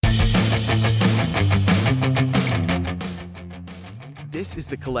This is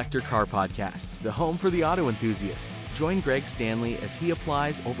the Collector Car Podcast, the home for the auto enthusiast. Join Greg Stanley as he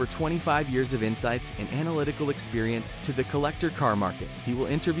applies over 25 years of insights and analytical experience to the collector car market. He will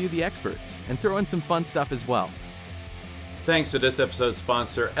interview the experts and throw in some fun stuff as well. Thanks to this episode's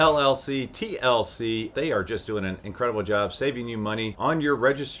sponsor, LLC TLC. They are just doing an incredible job saving you money on your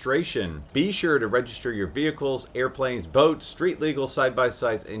registration. Be sure to register your vehicles, airplanes, boats, street legal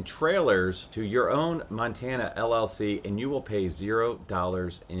side-by-sides, and trailers to your own Montana LLC, and you will pay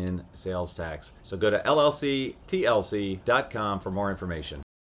 $0 in sales tax. So go to llctlc.com for more information.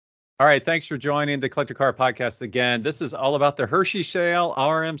 All right, thanks for joining the Collector Car Podcast again. This is all about the Hershey sale,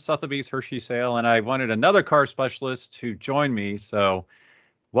 RM Sotheby's Hershey sale, and I wanted another car specialist to join me. So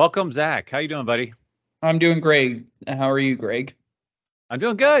welcome, Zach. How you doing, buddy? I'm doing great. How are you, Greg? I'm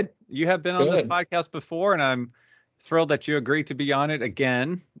doing good. You have been on this podcast before, and I'm thrilled that you agreed to be on it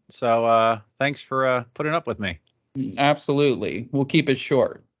again. So thanks for putting up with me. Absolutely. We'll keep it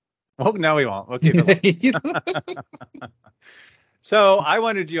short. Oh, no, we won't. We'll keep it So I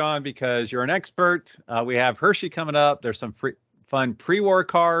wanted you on because you're an expert. We have Hershey coming up. There's some fun pre-war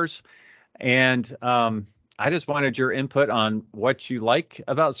cars. And I just wanted your input on what you like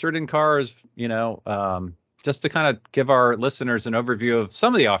about certain cars, just to kind of give our listeners an overview of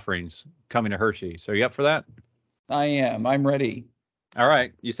some of the offerings coming to Hershey. So you up for that? I am. I'm ready. All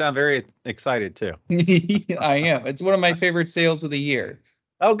right. You sound very excited, too. I am. It's one of my favorite sales of the year.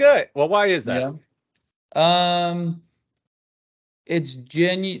 Oh, good. Well, why is that? Yeah. It's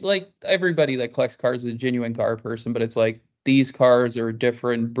genuine. Like everybody that collects cars is a genuine car person, but it's like these cars are a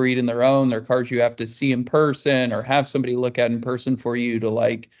different breed in their own. They're cars you have to see in person or have somebody look at in person for you to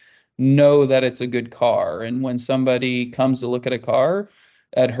like know that it's a good car. And when somebody comes to look at a car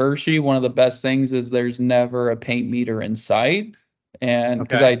at Hershey, one of the best things is there's never a paint meter in sight. And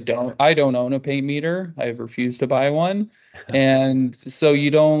because I don't own a paint meter, I've refused to buy one. And so you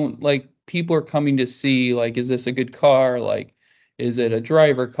don't like people are coming to see like, is this a good car? Like, is it a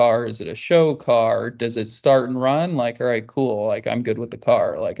driver car? Is it a show car? Does it start and run? Like, all right, cool. Like, I'm good with the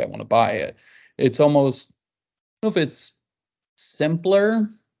car. Like, I want to buy it. It's almost, I don't know if it's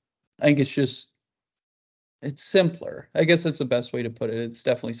simpler. I think it's simpler. I guess that's the best way to put it. It's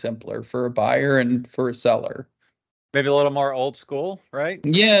definitely simpler for a buyer and for a seller. Maybe a little more old school, right?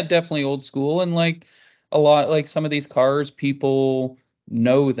 Yeah, definitely old school. And like a lot, like some of these cars, people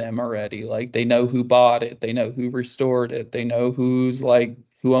know them already. Like they know who bought it, they know who restored it, they know who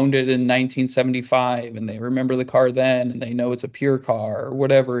owned it in 1975, and they remember the car then, and they know it's a pure car or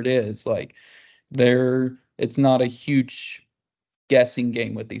whatever it is. Like it's not a huge guessing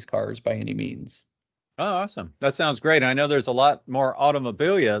game with these cars by any means. Oh, awesome. That sounds great. I know there's a lot more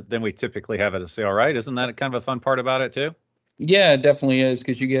automobilia than we typically have at a sale, right? Isn't that kind of a fun part about it too? Yeah, it definitely is,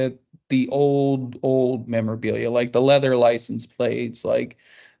 because you get the old memorabilia, like the leather license plates, like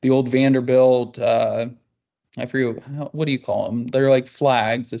the old Vanderbilt, I forget, what do you call them? They're like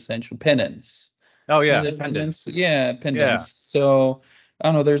flags, essential pennants. Oh, yeah. Pendants. Yeah, pendants. Yeah. So, I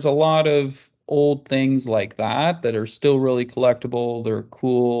don't know, there's a lot of old things like that are still really collectible. They're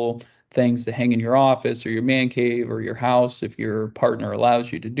cool things to hang in your office or your man cave or your house if your partner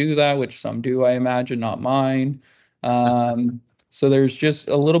allows you to do that, which some do, I imagine, not mine. So there's just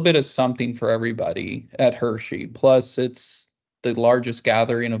a little bit of something for everybody at Hershey. Plus, it's the largest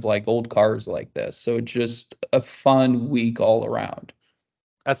gathering of like old cars like this. So it's just a fun week all around.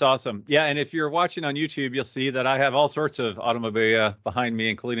 That's awesome. Yeah, and if you're watching on YouTube, you'll see that I have all sorts of automobilia behind me,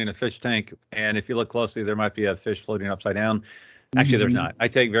 including a fish tank. And if you look closely, there might be a fish floating upside down. Actually, there's not. I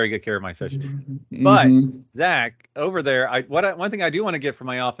take very good care of my fish. But Zach, over there, one thing I do want to get from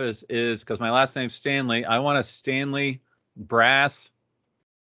my office is, because my last name's Stanley, I want a Stanley brass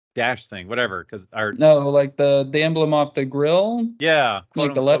dash thing, whatever. Like the emblem off the grill. Yeah,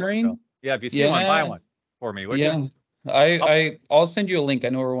 like the lettering. Yeah, if you see one, buy one for me. Would you? I'll send you a link. I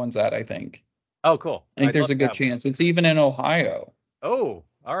know where one's at, I think. Oh, cool. I think there's a good chance. It's even in Ohio. Oh,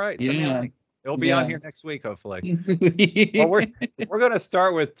 all right. Yeah. It'll be on here next week, hopefully. Well, we're going to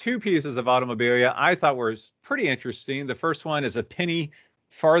start with two pieces of automobilia I thought were pretty interesting. The first one is a penny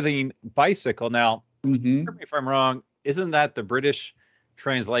farthing bicycle. Now, correct me if I'm wrong, isn't that the British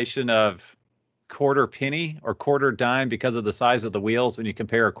translation of quarter penny or quarter dime because of the size of the wheels when you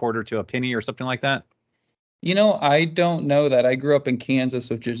compare a quarter to a penny or something like that? I don't know that. I grew up in Kansas,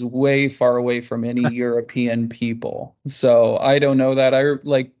 which is way far away from any European people. So I don't know that.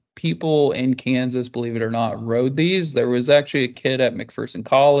 People in Kansas, believe it or not, rode these. There was actually a kid at McPherson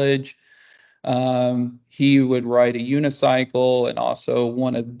College. He would ride a unicycle and also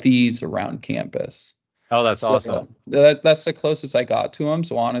one of these around campus. Oh, that's So awesome. that's the closest I got to them.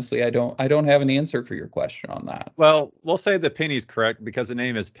 So honestly, I don't have an answer for your question on that. Well, we'll say the penny's correct because the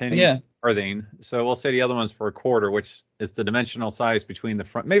name is penny Yeah. farthing. So we'll say the other one's for a quarter, which is the dimensional size between the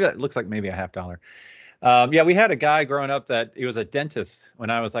front. Maybe that looks like maybe a $50. Yeah, we had a guy growing up that he was a dentist when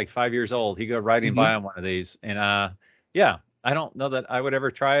I was like 5 years old. He'd go riding by Mhm. on one of these, and yeah, I don't know that I would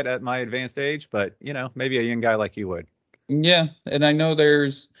ever try it at my advanced age, but maybe a young guy like you would. Yeah, and I know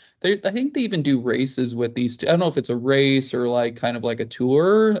I think they even do races with these. I don't know if it's a race or like kind of like a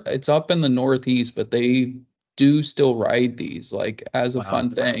tour. It's up in the Northeast, but they do still ride these like as a Wow.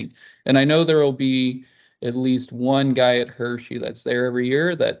 fun thing. And I know there will be at least one guy at Hershey that's there every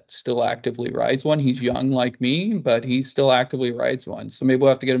year that still actively rides one. He's young like me, but he still actively rides one. So maybe we'll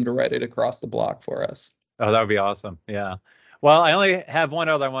have to get him to ride it across the block for us. Oh, that would be awesome. Yeah. Well, I only have one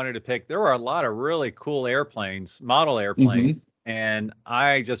other I wanted to pick. There were a lot of really cool airplanes, model Hmm. airplanes, and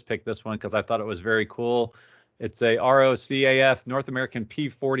I just picked this one because I thought it was very cool. It's a ROCAF North American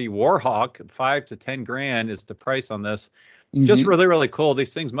P-40 Warhawk. 5 to 10 grand is the price on this. Just Hmm. really, really cool.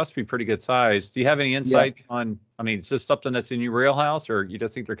 These things must be pretty good size. Do you have any Yeah. insights on? I mean, is this something that's in your wheelhouse, or you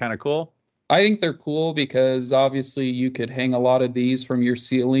just think they're kind of cool? I think they're cool because obviously you could hang a lot of these from your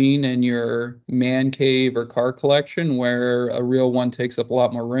ceiling in your man cave or car collection, where a real one takes up a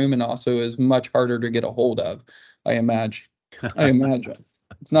lot more room and also is much harder to get a hold of, I imagine. I imagine.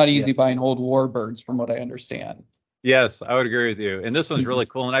 It's not Yeah. easy buying old warbirds from what I understand. Yes, I would agree with you. And this one's Mhm. really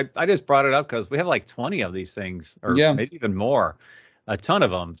cool. And I just brought it up because we have like 20 of these things, or Yeah. maybe even more, a ton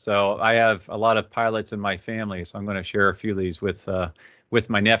of them. So I have a lot of pilots in my family. So I'm going to share a few of these with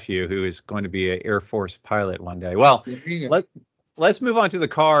my nephew, who is going to be an Air Force pilot one day. Well, There you go. let let's move on to the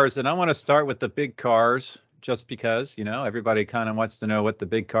cars, and I want to start with the big cars, just because everybody kind of wants to know what the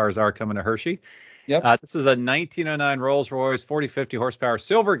big cars are coming to Hershey. Yep. This is a 1909 Rolls-Royce 4050 horsepower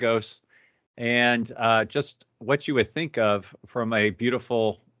Silver Ghost, and just what you would think of from a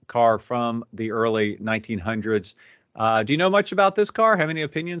beautiful car from the early 1900s. Do you know much about this car? Have any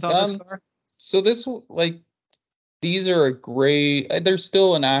opinions on this Um, car? so these are a great, there's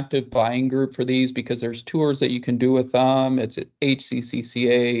still an active buying group for these because there's tours that you can do with them. It's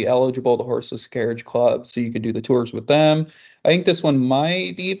HCCCA eligible, the Horseless Carriage Club, so you can do the tours with them. I think this one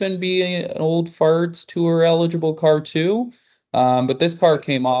might even be an old farts tour eligible car too. But this car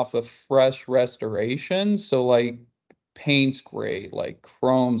came off a fresh restoration, so like paint's great, like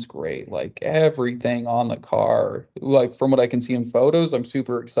chrome's great, like everything on the car. Like from what I can see in photos, I'm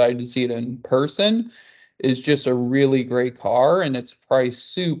super excited to see it in person. Is just a really great car and it's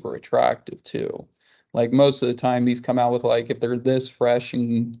priced super attractive too. Like most of the time these come out with like if they're this fresh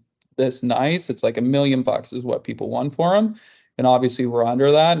and this nice, it's like $1 million is what people want for them. And obviously we're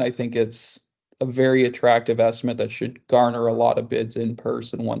under that. And I think it's a very attractive estimate that should garner a lot of bids in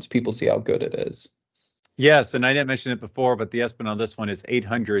person once people see how good it is. Yes, and I didn't mention it before, but the estimate on this one is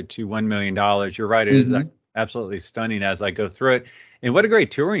 800 to $1 million. You're right; it is Hmm. absolutely stunning as I go through it. And what a great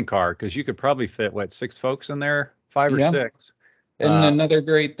touring car, because you could probably fit what, 6 folks in there, five or Yeah. six. And Uh, another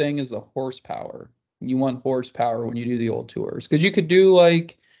great thing is the horsepower. You want horsepower when you do the old tours because you could do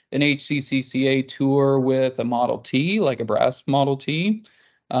like an HCCCA tour with a Model T, like a brass Model T,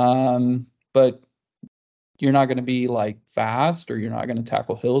 but you're not going to be like fast or you're not going to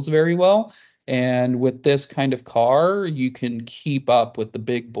tackle hills very well. And with this kind of car, you can keep up with the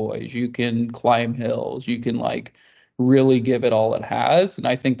big boys. You can climb hills. You can like really give it all it has. And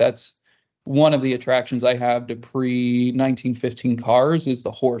I think that's one of the attractions I have to pre 1915 cars is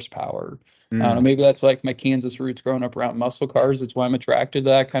the horsepower. I don't know, mm. maybe that's like my Kansas roots growing up around muscle cars. That's why I'm attracted to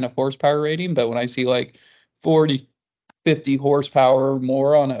that kind of horsepower rating. But when I see like 40, 50 horsepower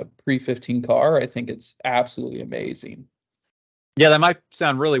more on a pre-15 car, I think it's absolutely amazing. Yeah, that might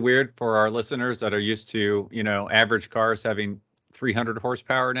sound really weird for our listeners that are used to, average cars having 300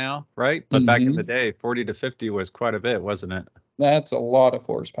 horsepower now, right? But back in the Hmm. day, 40 to 50 was quite a bit, wasn't it? That's a lot of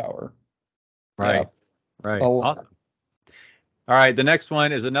horsepower. Yeah, Right, a right. lot. Awesome. All right, the next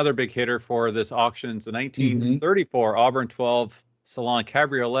one is another big hitter for this auction. It's a Hmm. 1934 Auburn 12 Salon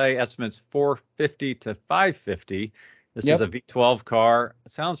Cabriolet, estimates 450 to 550. This is a Yep. V12 car.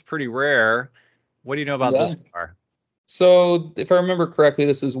 It sounds pretty rare. What do you know about Yeah. this car? So if I remember correctly,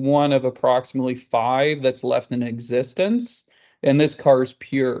 this is one of approximately five that's left in existence. And this car is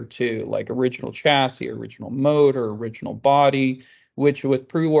pure too, like original chassis, original motor, original body, which with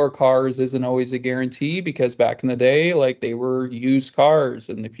pre-war cars isn't always a guarantee because back in the day, like they were used cars.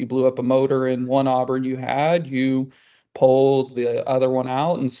 And if you blew up a motor in one Auburn you had, you pulled the other one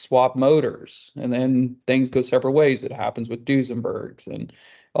out and swap motors. And then things go separate ways. It happens with Duesenbergs and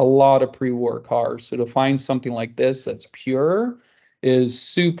a lot of pre-war cars. So to find something like this that's pure is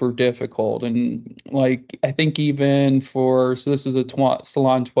super difficult. And like, I think even so this is a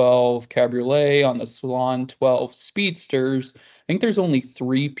Salon 12 Cabriolet. On the Salon 12 Speedsters, I think there's only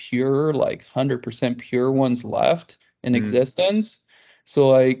 3 pure, like 100% pure ones left in existence. So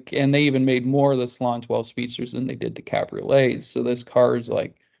like, and they even made more of the Salon 12 Speedsters than they did the Cabriolets. So this car is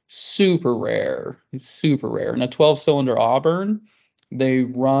like super rare. It's super rare. And a 12-cylinder Auburn, they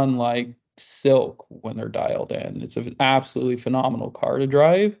run like silk when they're dialed in. It's an absolutely phenomenal car to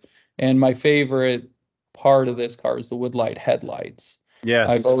drive. And my favorite part of this car is the woodlight headlights. Yes,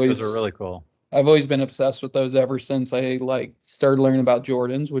 I've those are always really cool. I've always been obsessed with those ever since I like started learning about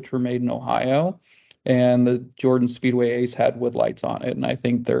Jordans, which were made in Ohio. And the Jordan Speedway Ace had woodlights on it, and I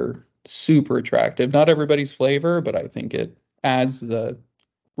think they're super attractive. Not everybody's flavor, but I think it adds the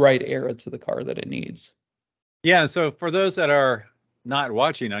right era to the car that it needs. Yeah, so for those that are not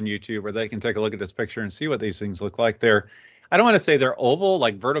watching on YouTube, where they can take a look at this picture and see what these things look like, I don't want to say they're oval,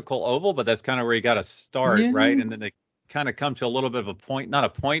 like vertical oval, but that's kind of where you got to start, Yeah. right? And then they kind of come to a little bit of a point, not a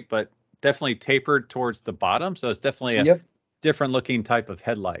point, but definitely tapered towards the bottom. So it's definitely a Yep. different looking type of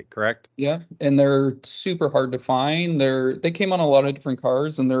headlight, correct? Yeah, and they're super hard to find. They came on a lot of different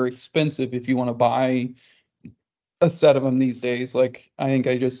cars, and they're expensive if you want to buy a set of them these days. Like, I think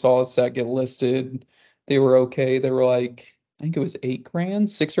I just saw a set get listed. They were okay. They were like, I think it was 8 grand,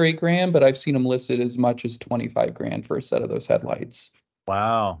 6 or 8 grand, but I've seen them listed as much as 25 grand for a set of those headlights.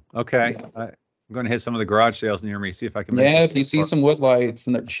 Wow. Okay. Yeah. I'm going to hit some of the garage sales near me, see if I can make Yeah, this if you see work. some woodlights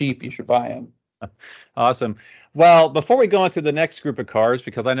and they're cheap, you should buy them. Awesome. Well, before we go on to the next group of cars,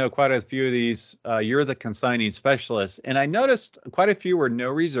 because I know quite a few of these, you're the consigning specialist, and I noticed quite a few were no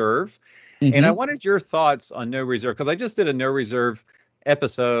reserve. And I Mm-hmm. wanted your thoughts on no reserve, because I just did a no reserve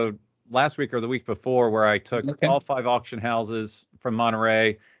episode last week or the week before where I took Okay. all 5 auction houses from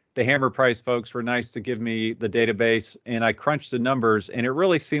Monterey. The Hammer Price folks were nice to give me the database, and I crunched the numbers, and it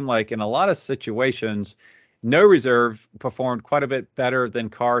really seemed like in a lot of situations, no reserve performed quite a bit better than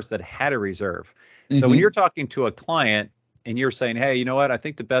cars that had a reserve. So when Mm-hmm. you're talking to a client and you're saying, hey, you know what, I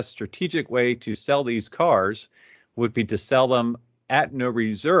think the best strategic way to sell these cars would be to sell them at no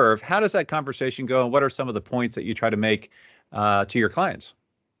reserve. How does that conversation go, and what are some of the points that you try to make to your clients?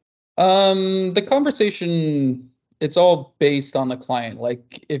 The conversation, it's all based on the client.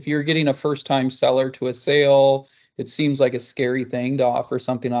 Like, if you're getting a first-time seller to a sale, it seems like a scary thing to offer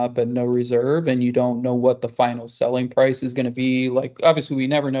something up at no reserve, and you don't know what the final selling price is going to be. Like, obviously, we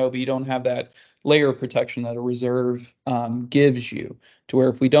never know, but you don't have that layer of protection that a reserve gives you, to where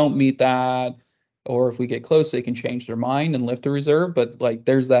if we don't meet that, or if we get close, they can change their mind and lift the reserve. But like,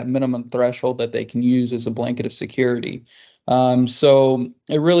 there's that minimum threshold that they can use as a blanket of security. So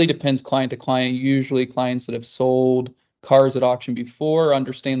it really depends client to client. Usually clients that have sold cars at auction before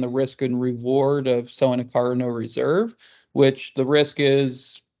understand the risk and reward of selling a car no reserve, which the risk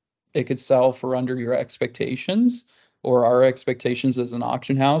is it could sell for under your expectations or our expectations as an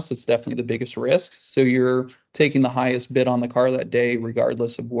auction house. That's definitely the biggest risk. So you're taking the highest bid on the car that day,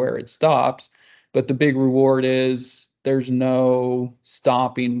 regardless of where it stops. But the big reward is there's no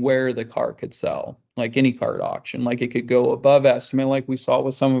stopping where the car could sell, like any car at auction. Like, it could go above estimate, like we saw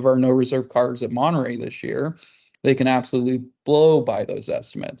with some of our no reserve cars at Monterey this year. They can absolutely blow by those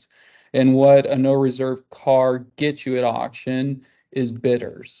estimates. And what a no reserve car gets you at auction is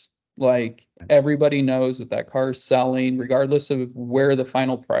bidders. Like, everybody knows that that car is selling regardless of where the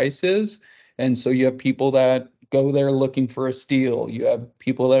final price is. And so you have people that go there looking for a steal. You have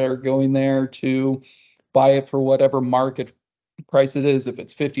people that are going there to buy it for whatever market price it is. If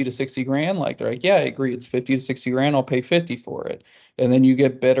it's 50 to 60 grand, like, they're like, yeah, I agree, it's 50 to 60 grand, I'll pay 50 for it. And then you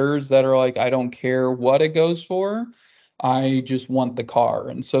get bidders that are like, I don't care what it goes for, I just want the car.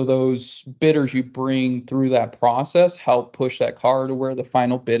 And so those bidders you bring through that process help push that car to where the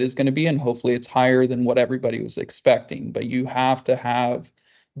final bid is going to be. And hopefully it's higher than what everybody was expecting. But you have to have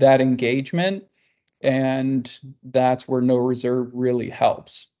that engagement. And that's where no reserve really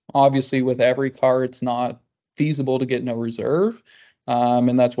helps. Obviously, with every car, it's not feasible to get no reserve.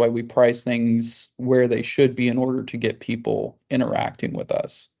 And that's why we price things where they should be in order to get people interacting with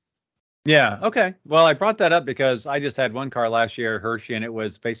us. Yeah. Okay. Well, I brought that up because I just had one car last year at Hershey, and it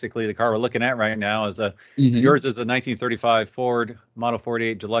was basically the car we're looking at right now. Mm-hmm. Yours is a 1935 Ford Model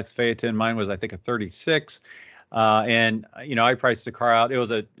 48 Deluxe Phaeton. Mine was, I think, a 36. And I priced the car out. It was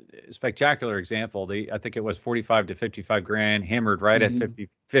a spectacular example. I think it was 45 to 55 grand, hammered right at Mm-hmm.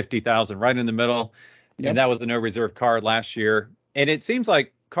 50,000, right in the middle. And Yep. that was a no reserve car last year. And it seems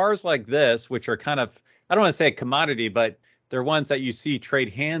like cars like this, which are kind of, I don't want to say a commodity, but they're ones that you see trade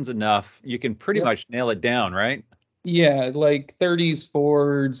hands enough, you can pretty Yep. much nail it down, right? Yeah, like 30s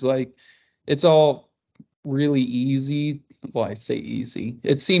Fords, like, it's all really easy. well, I say easy.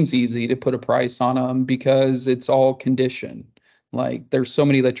 It seems easy to put a price on them because it's all condition. Like there's so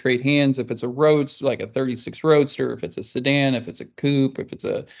many that trade hands. If it's a roadster, like a 36 Roadster, if it's a sedan, if it's a coupe, if it's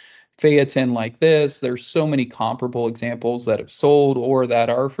a Phaeton like this, there's so many comparable examples that have sold or that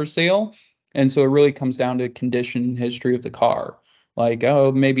are for sale. And so it really comes down to condition history of the car. Like,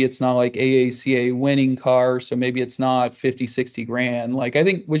 oh, maybe it's not like AACA winning car, so maybe it's not 50, 60 grand. Like, I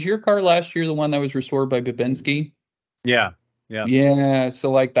think, was your car last year the one that was restored by Babinski? Yeah. Yeah. Yeah. So,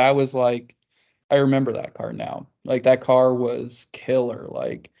 like, that was like, I remember that car now. Like, that car was killer.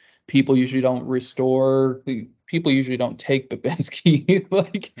 Like, people usually don't restore, people usually don't take Babinski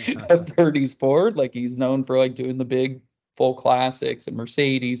like a 30s Ford. Like, he's known for like doing the big full classics and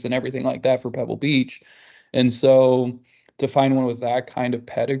Mercedes and everything like that for Pebble Beach. And so, to find one with that kind of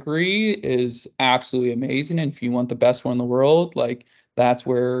pedigree is absolutely amazing. And if you want the best one in the world, like that's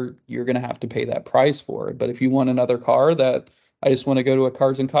where you're going to have to pay that price for it. But if you want another car that I just want to go to a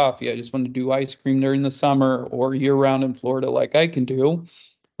Cars and Coffee, I just want to do ice cream during the summer or year round in Florida, like I can do,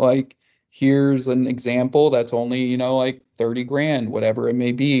 like here's an example that's only, like 30 grand, whatever it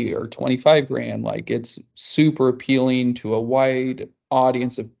may be, or 25 grand. Like it's super appealing to a wide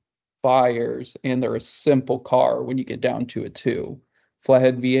audience of buyers, and they're a simple car when you get down to it too.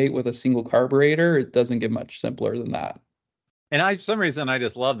 Flathead V8 with a single carburetor, it doesn't get much simpler than that. And for some reason, I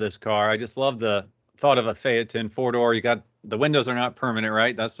just love this car. I just love the thought of a Phaeton four-door. You got the windows are not permanent,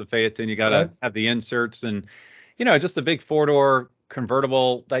 right? That's the Phaeton. You got to have the inserts and, just a big four-door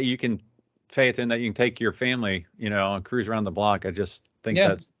convertible that you can Phaeton that you can take your family, and cruise around the block. I just think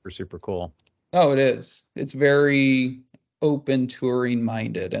that's super, super cool. Oh, it is. It's very open touring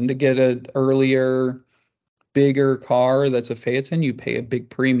minded. And to get an earlier, bigger car that's a Phaeton, you pay a big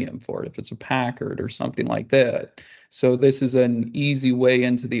premium for it if it's a Packard or something like that. So this is an easy way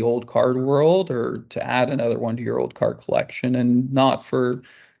into the old car world, or to add another one to your old car collection, and not for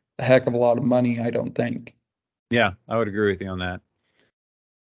a heck of a lot of money, I don't think. Yeah, I would agree with you on that.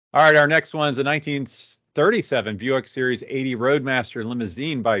 All right, our next one's a 1937 Buick Series 80 Roadmaster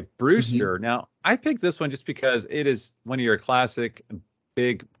Limousine by Brewster. Mm-hmm. Now, I picked this one just because it is one of your classic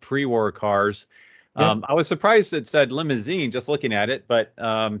big pre-war cars. Yep. I was surprised it said limousine just looking at it, but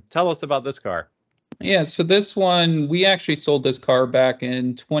tell us about this car. Yeah, so this one, we actually sold this car back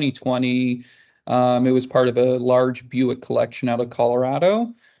in 2020. It was part of a large Buick collection out of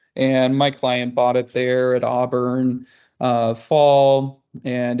Colorado, and my client bought it there at Auburn fall,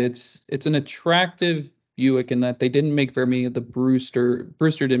 and it's an attractive Buick in that they didn't make very many of the Brewster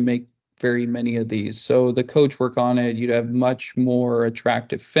didn't make very many of these. So the coachwork on it, you'd have much more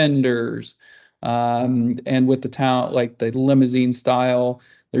attractive fenders, and with the town, like the limousine style,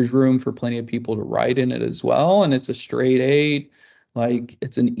 there's room for plenty of people to ride in it as well. And it's a straight eight. Like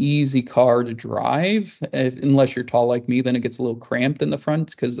it's an easy car to drive. Unless you're tall like me, then it gets a little cramped in the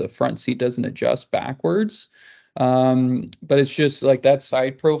front because the front seat doesn't adjust backwards. But it's just like that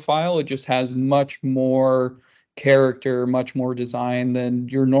side profile. It just has much more character, much more design than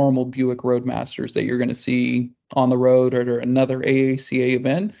your normal Buick Roadmasters that you're going to see on the road or at another AACA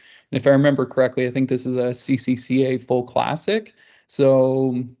event. And if I remember correctly, I think this is a CCCA full classic.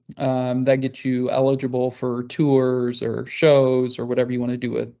 So that gets you eligible for tours or shows or whatever you want to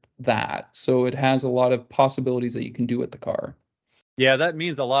do with that. So it has a lot of possibilities that you can do with the car. Yeah, that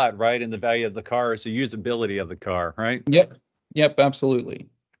means a lot, right? And the value of the car is the usability of the car, right? Yep, absolutely.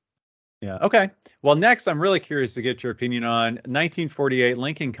 Yeah. Okay. Well, next, I'm really curious to get your opinion on 1948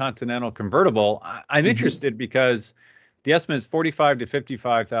 Lincoln Continental convertible. I'm interested because the estimate is $45,000 to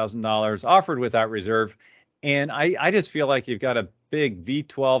 $55,000 offered without reserve. And I just feel like you've got a big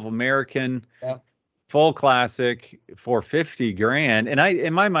V12 American full classic for 50 grand. And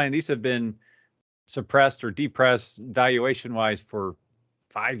in my mind, these have been suppressed or depressed valuation wise for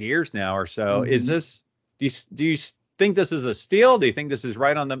 5 years now or so. Is this, do you think this is a steal? Do you think this is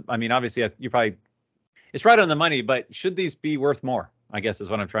right on the, I mean, obviously it's right on the money, but should these be worth more? I guess is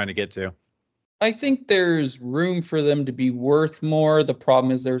what I'm trying to get to. I think there's room for them to be worth more. The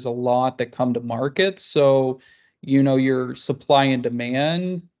problem is there's a lot that come to market. So, your supply and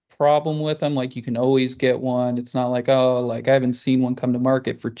demand problem with them, like you can always get one. It's not like, oh, like I haven't seen one come to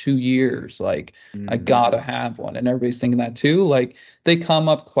market for 2 years. Like I gotta have one. And everybody's thinking that too. Like they come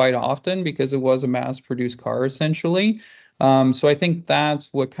up quite often because it was a mass produced car essentially. So I think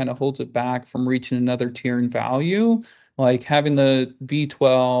that's what kind of holds it back from reaching another tier in value. Like having the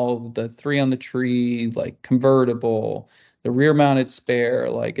V12, the 3 on the tree, like convertible, the rear mounted spare,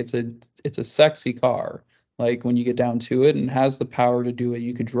 like it's a sexy car. like when you get down to it, and has the power to do it.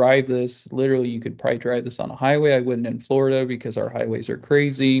 You could drive this, literally, you could probably drive this on a highway. I wouldn't in Florida because our highways are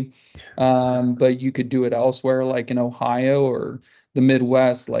crazy. But you could do it elsewhere, like in Ohio or the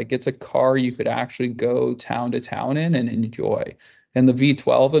Midwest. Like it's a car you could actually go town to town in and enjoy. And the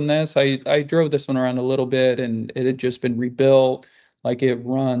V12 in this, I drove this one around a little bit, and it had just been rebuilt. Like it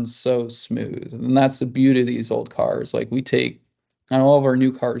runs so smooth. And that's the beauty of these old cars. Like we take, and all of our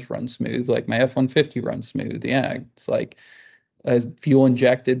new cars run smooth. Like my F-150 runs smooth. Yeah, it's like a fuel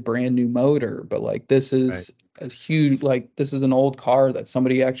injected brand new motor. But like this Right. is a huge, like this is an old car that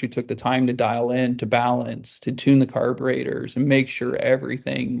somebody actually took the time to dial in, to balance, to tune the carburetors and make sure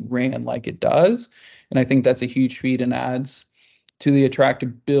everything ran like it does. And I think that's a huge feat and adds to the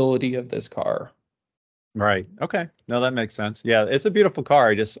attractability of this car. Right. Okay. No, that makes sense. Yeah, it's a beautiful car.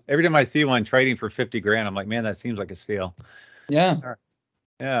 I just every time I see one trading for 50 grand, I'm like, man, that seems like a steal. Yeah, All right.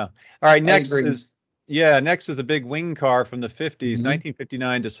 Yeah. All right. I Next agree. is next is a big wing car from the 50s,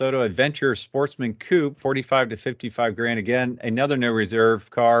 1959 DeSoto Adventure Sportsman Coupe, 45 to 55 grand. Again, another no reserve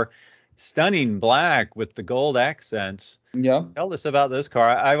car, stunning black with the gold accents. Yeah. Tell us about this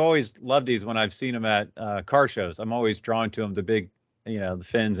car. I've always loved these when I've seen them at car shows. I'm always drawn to them, the big, the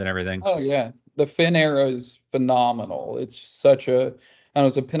fins and everything. Oh yeah, the Fin era is phenomenal. It's such a, I don't know,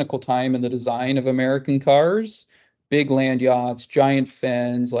 it's a pinnacle time in the design of American cars. Big land yachts, giant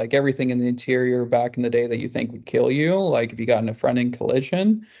fins, like everything in the interior back in the day that you think would kill you, like if you got in a front-end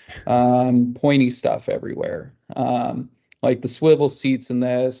collision. Pointy stuff everywhere. Like the swivel seats in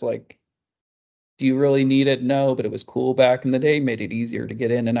this, like, do you really need it? No, but it was cool back in the day, made it easier to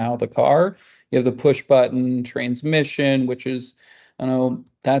get in and out of the car. You have the push button transmission, which is, I don't know,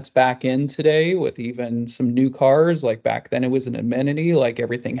 that's back in today with even some new cars. Like back then, it was an amenity. Like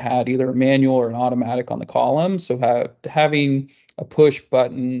everything had either a manual or an automatic on the column. So having a push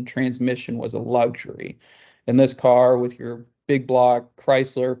button transmission was a luxury. In this car, with your big block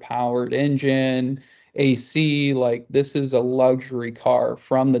Chrysler powered engine, AC, like this is a luxury car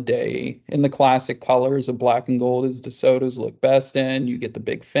from the day in the classic colors of black and gold as DeSoto's look best in. You get the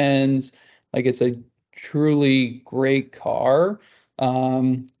big fins. Like it's a truly great car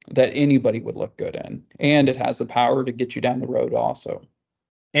that anybody would look good in. And it has the power to get you down the road also.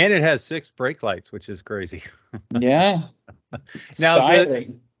 And it has 6 brake lights, which is crazy. Yeah. Now Styling.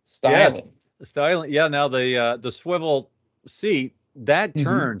 yes, Styling. styling. Yeah, now the swivel seat that Hmm.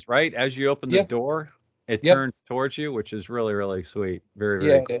 turns, right? As you open the Yep. door, it Yep. turns towards you, which is really, really sweet. Very,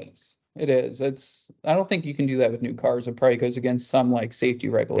 very Yeah, cool. it is. It is. It's, I don't think you can do that with new cars. It probably goes against some like safety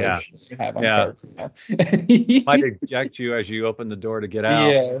Yeah. regulations you have on Yeah. cars now. Might eject you as you open the door to get out.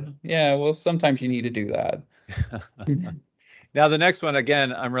 Yeah. Yeah. Well, sometimes you need to do that. Now, the next one,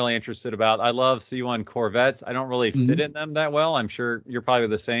 again, I'm really interested about. I love C1 Corvettes. I don't really fit Mhm. in them that well. I'm sure you're probably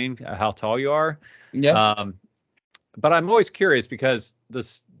the same, how tall you are. Yep. Um, but I'm always curious because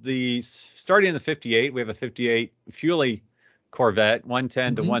the starting in the 58, we have a 58 Fuelie Corvette,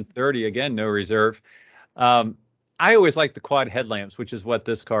 110 to Mhm. 130, again, no reserve. Um, I always like the quad headlamps, which is what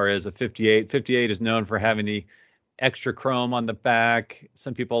this car is, a 58. 58 is known for having the extra chrome on the back.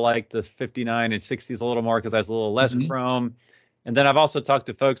 Some people like the 59 and 60s a little more because it has a little less Mhm. chrome. And then I've also talked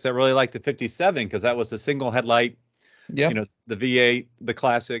to folks that really like the 57 because that was a single headlight, Yep. the V8, the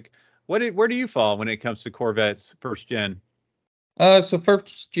classic. Where do you fall when it comes to Corvettes first gen? So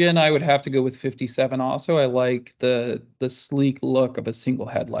first gen, I would have to go with 57 also. I like the sleek look of a single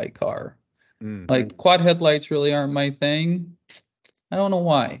headlight car. Mm. Like quad headlights really aren't my thing. I don't know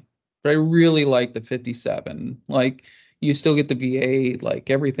why, but I really like the 57. Like you still get the V8,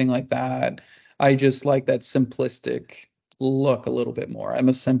 like everything like that. I just like that simplistic look a little bit more. I'm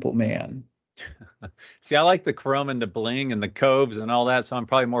a simple man. See, I like the chrome and the bling and the coves and all that, so I'm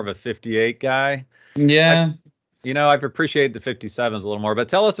probably more of a 58 guy. I, Yeah. I've appreciated the 57s a little more. But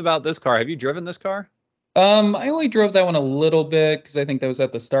tell us about this car. Have you driven this car? I only drove that one a little bit because I think that was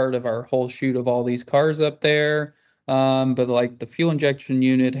at the start of our whole shoot of all these cars up there. But like the fuel injection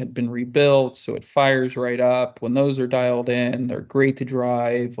unit had been rebuilt, so it fires right up. When those are dialed in, they're great to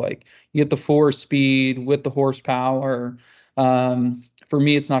drive. Like you get the 4 speed with the horsepower. For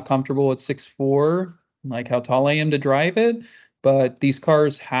me, it's not comfortable at 6'4", like how tall I am to drive it. But these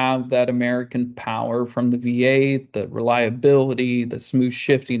cars have that American power from the V8, the reliability, the smooth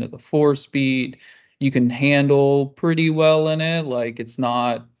shifting of the 4 speed. You can handle pretty well in it. Like it's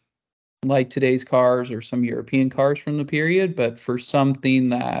not like today's cars or some European cars from the period, but for something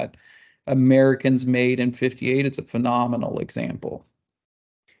that Americans made in 58, it's a phenomenal example.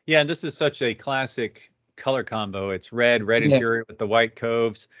 Yeah, and this is such a classic color combo. It's red Yeah. interior with the white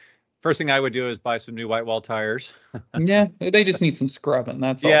coves. first thing I would do is buy some new white wall tires. Yeah, they just need some scrubbing.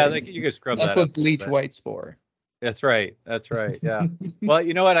 That's all Yeah, they you need. could scrub That's that up what a little bleach bit. white's for. That's right. That's right. Yeah. Well,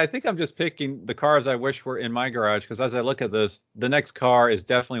 you know what? I think I'm just picking the cars I wish were in my garage because as I look at this, the next car is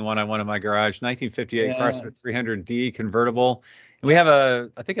definitely one I want in my garage. 1958 Yeah. Chrysler 300D convertible. And we Yeah. have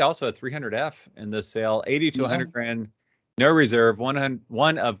I think also a 300F in this sale, 80 to Yeah. 100 grand, no reserve, one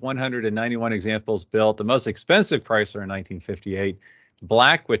of 191 examples built, the most expensive Chrysler in 1958,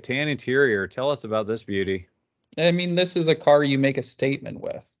 black with tan interior. Tell us about this beauty. I mean, this is a car you make a statement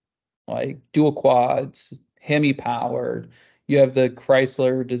with, like dual quads, Hemi powered. You have the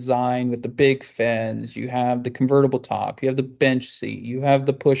Chrysler design with the big fins. You have the convertible top. You have the bench seat. You have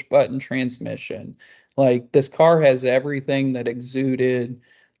the push button transmission. Like this car has everything that exuded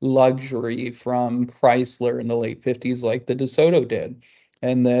luxury from Chrysler in the late 50s, like the DeSoto did.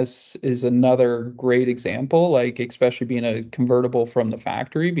 And this is another great example, like especially being a convertible from the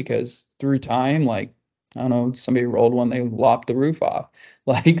factory, because through time, like I don't know, somebody rolled one, they lopped the roof off.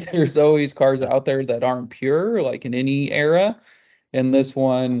 Like there's always cars out there that aren't pure, like in any era. And this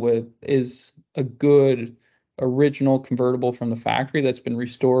one is a good original convertible from the factory that's been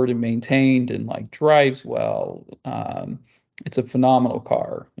restored and maintained and like drives well. It's a phenomenal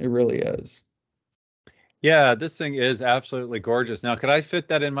car. It really is. Yeah, this thing is absolutely gorgeous. Now, could I fit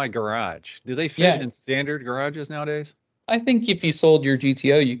that in my garage? Do they fit Yeah, in standard garages nowadays? I think if you sold your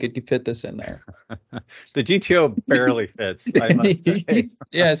GTO, you could fit this in there. The GTO barely fits, I must say.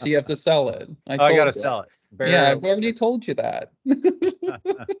 Yeah, so you have to sell it. I Oh, I gotta told you. sell it. Yeah, I've Barely. already told you that. You'd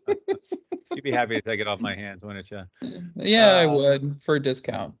be happy to take it off my hands, wouldn't you? Yeah, I Uh, would for a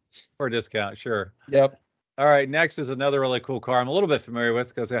discount. for a discount, sure. Yep. All right, next is another really cool car I'm a little bit familiar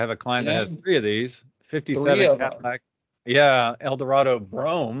with because I have a client that Yeah. has three of these. Three 57 of them. Cadillac. Yeah, Eldorado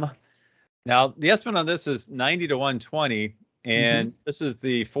Brome. Now, the estimate on this is 90 to 120, and this is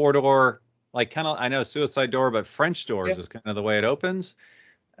the four-door, like kind of, I know suicide door, but French doors Yep. is kind of the way it opens.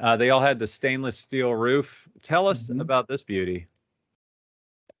 They all had the stainless steel roof. Tell us about this beauty.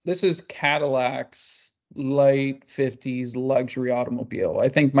 This is Cadillac's late 50s luxury automobile. I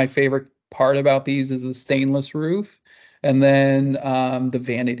think my favorite part about these is the stainless roof and then the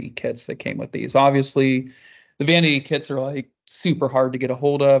vanity kits that came with these. Obviously, the vanity kits are like super hard to get a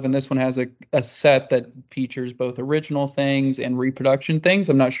hold of, and this one has a set that features both original things and reproduction things.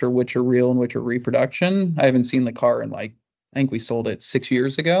 I'm not sure which are real and which are reproduction. I haven't seen the car in like, I think we sold it 6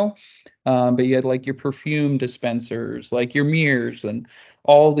 years ago. But you had like your perfume dispensers, like your mirrors, and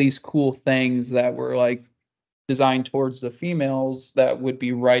all these cool things that were like designed towards the females that would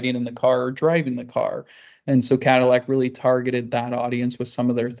be riding in the car or driving the car. And so Cadillac really targeted that audience with some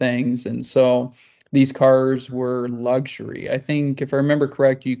of their things. And so these cars were luxury. I think if I remember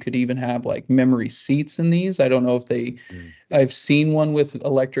correct, you could even have like memory seats in these. I don't know if I've seen one with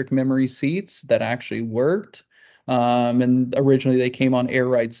electric memory seats that actually worked. And originally they came on air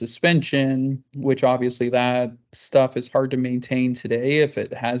ride suspension, which obviously that stuff is hard to maintain today if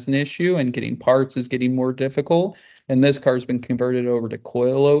it has an issue, and getting parts is getting more difficult. And this car's been converted over to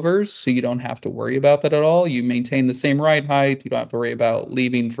coilovers, so you don't have to worry about that at all. You maintain the same ride height. You don't have to worry about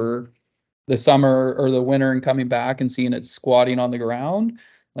leaving for the summer or the winter and coming back and seeing it squatting on the ground.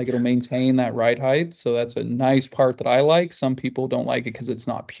 Like it'll maintain that ride height. So that's a nice part that I like. Some people don't like it because it's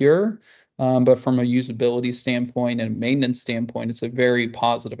not pure. But from a usability standpoint and maintenance standpoint, it's a very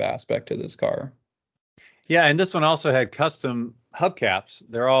positive aspect to this car. Yeah, and this one also had custom hubcaps.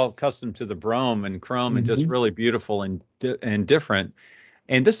 They're all custom to the Brome and chrome and just really beautiful and different.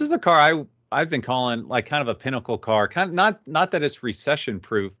 And this is a car I've been calling like kind of a pinnacle car. Kind of not that it's recession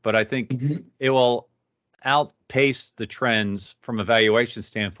proof, but I think it will outpace the trends from a valuation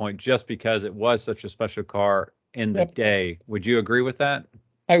standpoint just because it was such a special car in the day. Would you agree with that?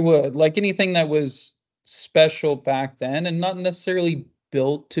 I would. Like anything that was special back then and not necessarily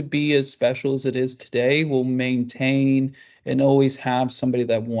built to be as special as it is today will maintain and always have somebody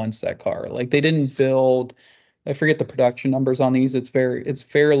that wants that car. Like they didn't build, I forget the production numbers on these. It's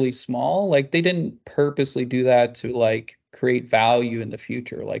fairly small. Like they didn't purposely do that to like create value in the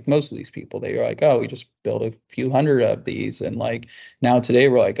future. Like most of these people, they're like, oh, we just built a few hundred of these. And like now today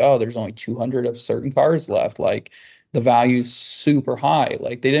we're like, oh, there's only 200 of certain cars left. Like the value's super high.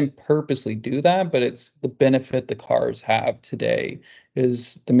 Like they didn't purposely do that, but it's the benefit the cars have today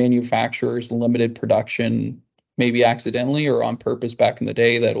is the manufacturer's limited production, maybe accidentally or on purpose back in the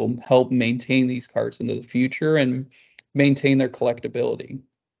day, that will help maintain these cars into the future and maintain their collectability.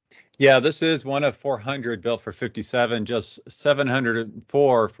 Yeah, this is one of 400 built for 57, just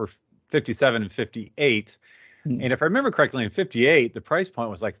 704 for 57 and 58. And if I remember correctly, in 58, the price point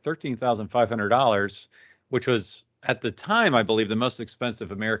was like $13,500, which was at the time, I believe, the most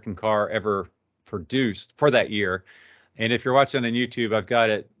expensive American car ever produced for that year. And if you're watching on YouTube, I've got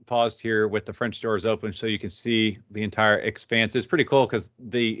it paused here with the French doors open so you can see the entire expanse. It's pretty cool because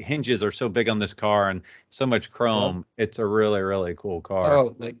the hinges are so big on this car and so much chrome. Yep. It's a really, really cool car.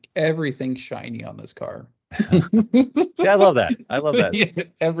 Oh, like everything's shiny on this car. See, I love that. I love that. Yeah,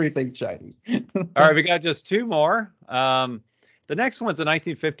 everything's shiny. All right, we got just two more. The next one's a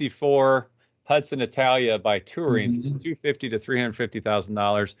 1954 Hudson Italia by Touring, $250,000 to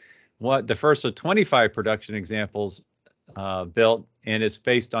 $350,000. What the first of 25 production examples built, and it's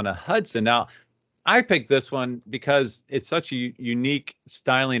based on a Hudson. Now, I picked this one because it's such a unique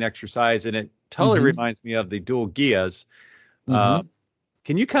styling exercise, and it totally reminds me of the dual Gias.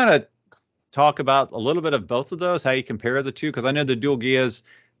 Can you kind of talk about a little bit of both of those, how you compare the two? Because I know the dual Gias,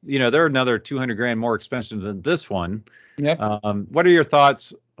 they're another 200 grand more expensive than this one. Yeah. What are your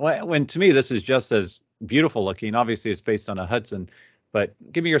thoughts? When to me, this is just as beautiful looking. Obviously, it's based on a Hudson, but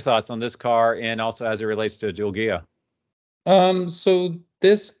give me your thoughts on this car and also as it relates to a dual Gia. So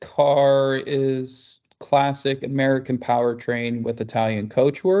this car is classic American powertrain with Italian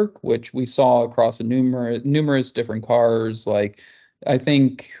coachwork, which we saw across a numerous different cars. Like, I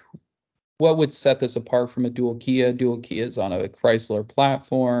think what would set this apart from a dual Kia is on a Chrysler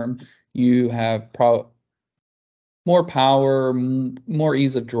platform. You have more power, more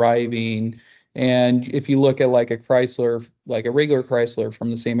ease of driving. And if you look at like a Chrysler, like a regular Chrysler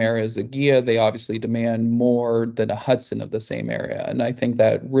from the same area as the Gia, they obviously demand more than a Hudson of the same area. And I think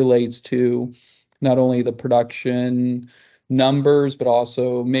that relates to not only the production numbers, but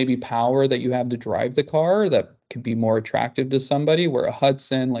also maybe power that you have to drive the car that could be more attractive to somebody, where a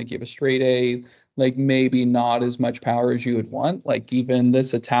Hudson, like you have a straight A, like maybe not as much power as you would want. Like even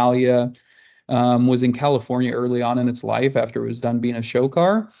this Italia was in California early on in its life after it was done being a show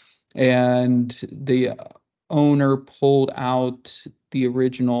car. And the owner pulled out the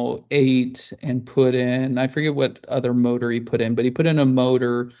original 8 and put in, I forget what other motor he put in, but he put in a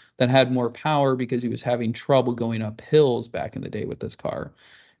motor that had more power because he was having trouble going up hills back in the day with this car.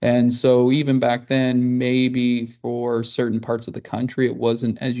 And so even back then, maybe for certain parts of the country, it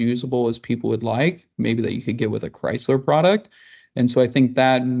wasn't as usable as people would like, maybe that you could get with a Chrysler product. And so I think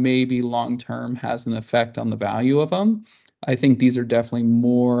that maybe long-term has an effect on the value of them. I think these are definitely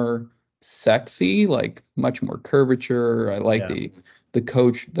more sexy, like much more curvature. I like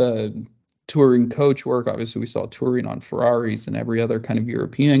the touring coach work. Obviously, we saw touring on Ferraris and every other kind of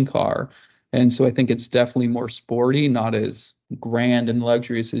European car. And so I think it's definitely more sporty, not as grand and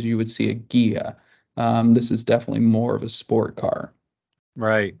luxurious as you would see a Gia. This is definitely more of a sport car.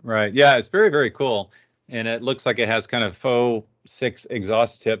 Right. Yeah, it's very, very cool. And it looks like it has kind of faux 6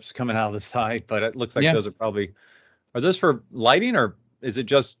 exhaust tips coming out of the side, but it looks like those are those for lighting, or is it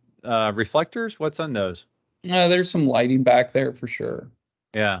just reflectors? What's on those? There's some lighting back there for sure.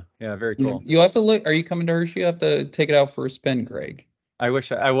 Yeah, very cool. You'll have to look. Are you coming to Hershey? You have to take it out for a spin, Greg. I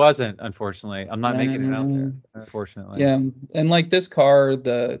wish I wasn't, unfortunately. I'm not making it out there, unfortunately. Yeah, and like this car,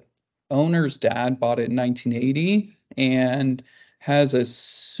 the owner's dad bought it in 1980 and has a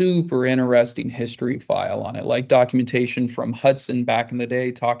super interesting history file on it, like documentation from Hudson back in the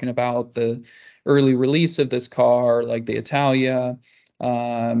day, talking about the early release of this car, like the Italia.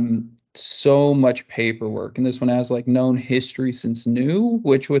 So much paperwork, and this one has like known history since new,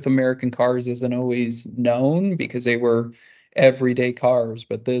 which with American cars isn't always known because they were everyday cars.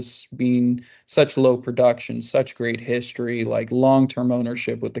 But this being such low production, such great history, like long-term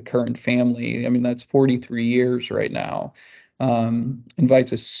ownership with the current family, I mean that's 43 years right now,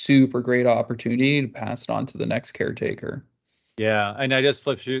 invites a super great opportunity to pass it on to the next caretaker. Yeah, and I just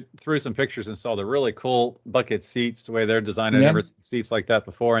flipped through some pictures and saw the really cool bucket seats, the way they're designed. I've never seen seats like that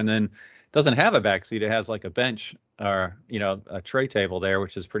before. And then it doesn't have a back seat. It has like a bench or, a tray table there,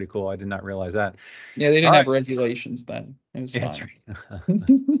 which is pretty cool. I did not realize that. Yeah, they didn't have regulations then. It was That's fine.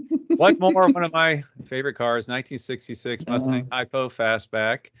 Right. One of my favorite cars, 1966 Mustang Hypo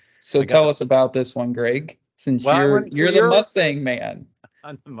Fastback. So tell us about this one, Greg, since you're the Mustang man.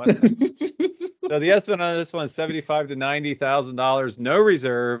 I'm the Mustang. So the estimate on this one is $75,000 to $90,000, no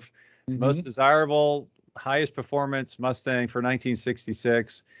reserve, most desirable, highest performance Mustang for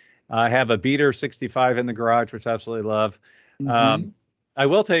 1966. I have a beater 65 in the garage, which I absolutely love. I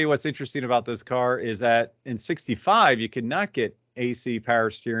will tell you what's interesting about this car is that in 65 you could not get AC power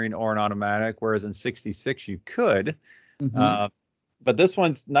steering or an automatic, whereas in 66 you could. But this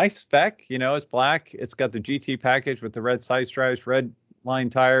one's nice spec. It's black. It's got the GT package with the red side stripes, red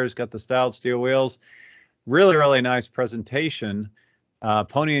line tires, got the styled steel wheels. Really, really nice presentation.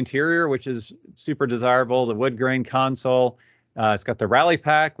 Pony interior, which is super desirable. The wood grain console. It's got the Rally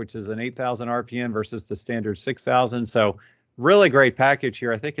Pack, which is an 8,000 RPM versus the standard 6,000. So really great package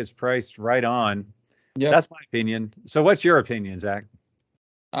here. I think it's priced right on. Yep. That's my opinion. So what's your opinion, Zach?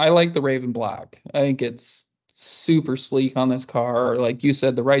 I like the Raven Black. I think it's super sleek on this car. Like you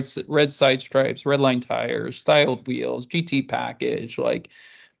said, the red side stripes, red line tires, styled wheels, GT package, like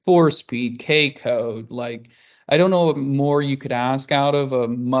 4-speed, K code. Like, I don't know what more you could ask out of a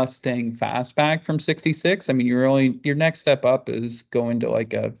Mustang fastback from 66. I mean, your next step up is going to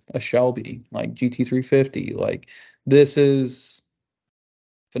like a Shelby, like GT350. Like, this is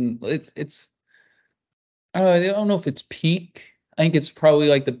it's I don't know if it's peak. I think it's probably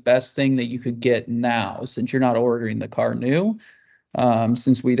like the best thing that you could get now, since you're not ordering the car new.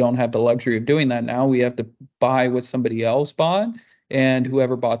 Since we don't have the luxury of doing that now, we have to buy what somebody else bought. And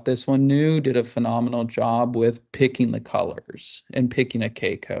whoever bought this one new did a phenomenal job with picking the colors and picking a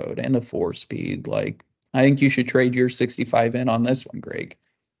K code and a 4-speed. Like, I think you should trade your 65 in on this one, Greg.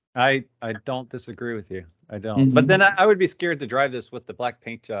 I don't disagree with you. I don't. But then I would be scared to drive this with the black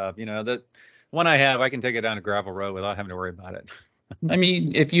paint job. You know, that one I have, I can take it down a gravel road without having to worry about it. I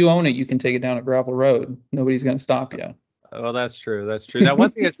mean, if you own it, you can take it down a gravel road. Nobody's going to stop you. Well, that's true. That's true. Now,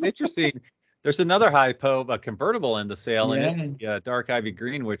 one thing that's interesting, there's another Hypo, a convertible in the sale, and it's the dark ivy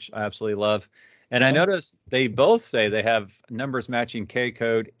green, which I absolutely love. And I noticed they both say they have numbers matching K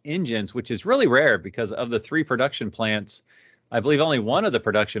code engines, which is really rare because of the 3 production plants. I believe only one of the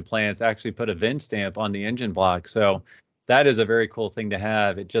production plants actually put a VIN stamp on the engine block. So that is a very cool thing to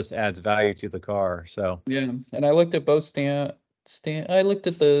have. It just adds value to the car. So yeah, and I looked at both I looked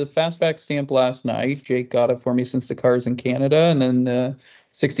at the fastback stamp last night. Jake got it for me since the car's in Canada, and then the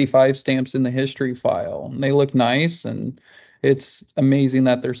 65 stamps in the history file. And they look nice, and it's amazing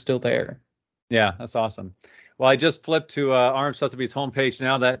that they're still there. Yeah, that's awesome. Well, I just flipped to Arm Sotheby's homepage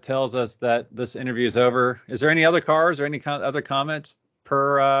now. That tells us that this interview is over. Is there any other cars or any other comments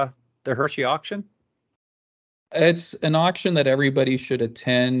per the Hershey auction? It's an auction that everybody should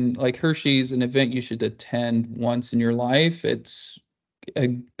attend. Like, Hershey's an event you should attend once in your life. It's a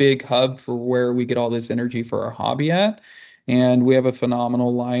big hub for where we get all this energy for our hobby at. And we have a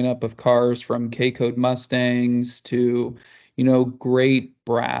phenomenal lineup of cars, from K-Code Mustangs to, great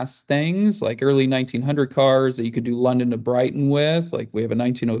brass things, like early 1900 cars that you could do London to Brighton with. Like, we have a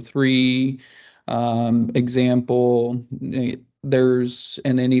 1903 example.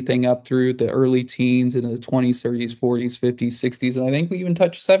 And anything up through the early teens into the 20s, 30s, 40s, 50s, 60s, and I think we even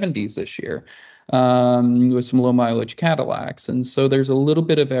touched 70s this year, with some low mileage Cadillacs. And so there's a little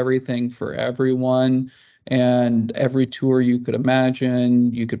bit of everything for everyone, and every tour you could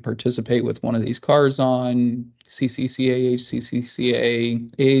imagine, you could participate with one of these cars on CCCA, HCCCA,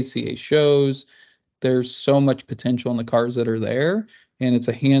 AACA shows. There's so much potential in the cars that are there. And it's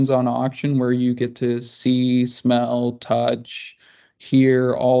a hands-on auction where you get to see, smell, touch,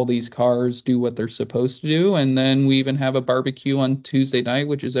 hear all these cars do what they're supposed to do. And then we even have a barbecue on Tuesday night,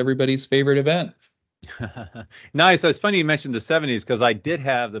 which is everybody's favorite event. Nice. So it's funny you mentioned the 70s, because I did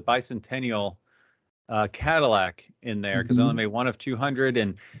have the bicentennial Cadillac in there, because I only made one of 200.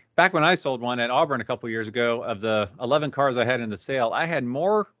 And back when I sold one at Auburn a couple years ago, of the 11 cars I had in the sale, I had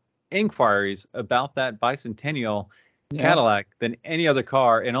more inquiries about that bicentennial Cadillac than any other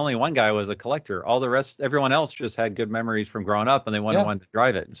car, and only one guy was a collector. All the rest, everyone else just had good memories from growing up, and they wanted to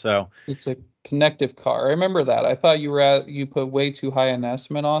drive it. So it's a connective car. I remember that. I thought you put way too high an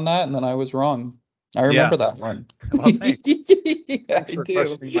estimate on that, and then I was wrong. I remember that one. Well, thanks. Thanks for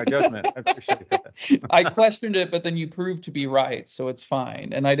questioning my judgment. I appreciate that. I questioned it, but then you proved to be right, so it's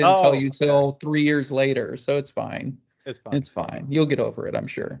fine. And I didn't tell you till 3 years later, so it's fine. It's fine. It's fine. You'll get over it, I'm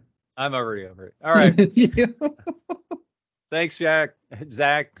sure. I'm already over it. All right. Thanks, Zach. I'm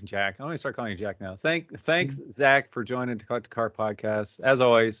going to start calling you Jack now. Thanks, Zach, for joining the Collect a Car podcast. As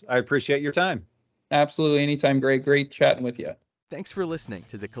always, I appreciate your time. Absolutely. Anytime, Greg. Great chatting with you. Thanks for listening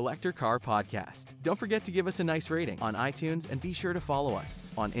to the Collector Car Podcast. Don't forget to give us a nice rating on iTunes, and be sure to follow us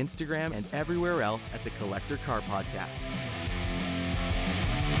on Instagram and everywhere else at the Collector Car Podcast.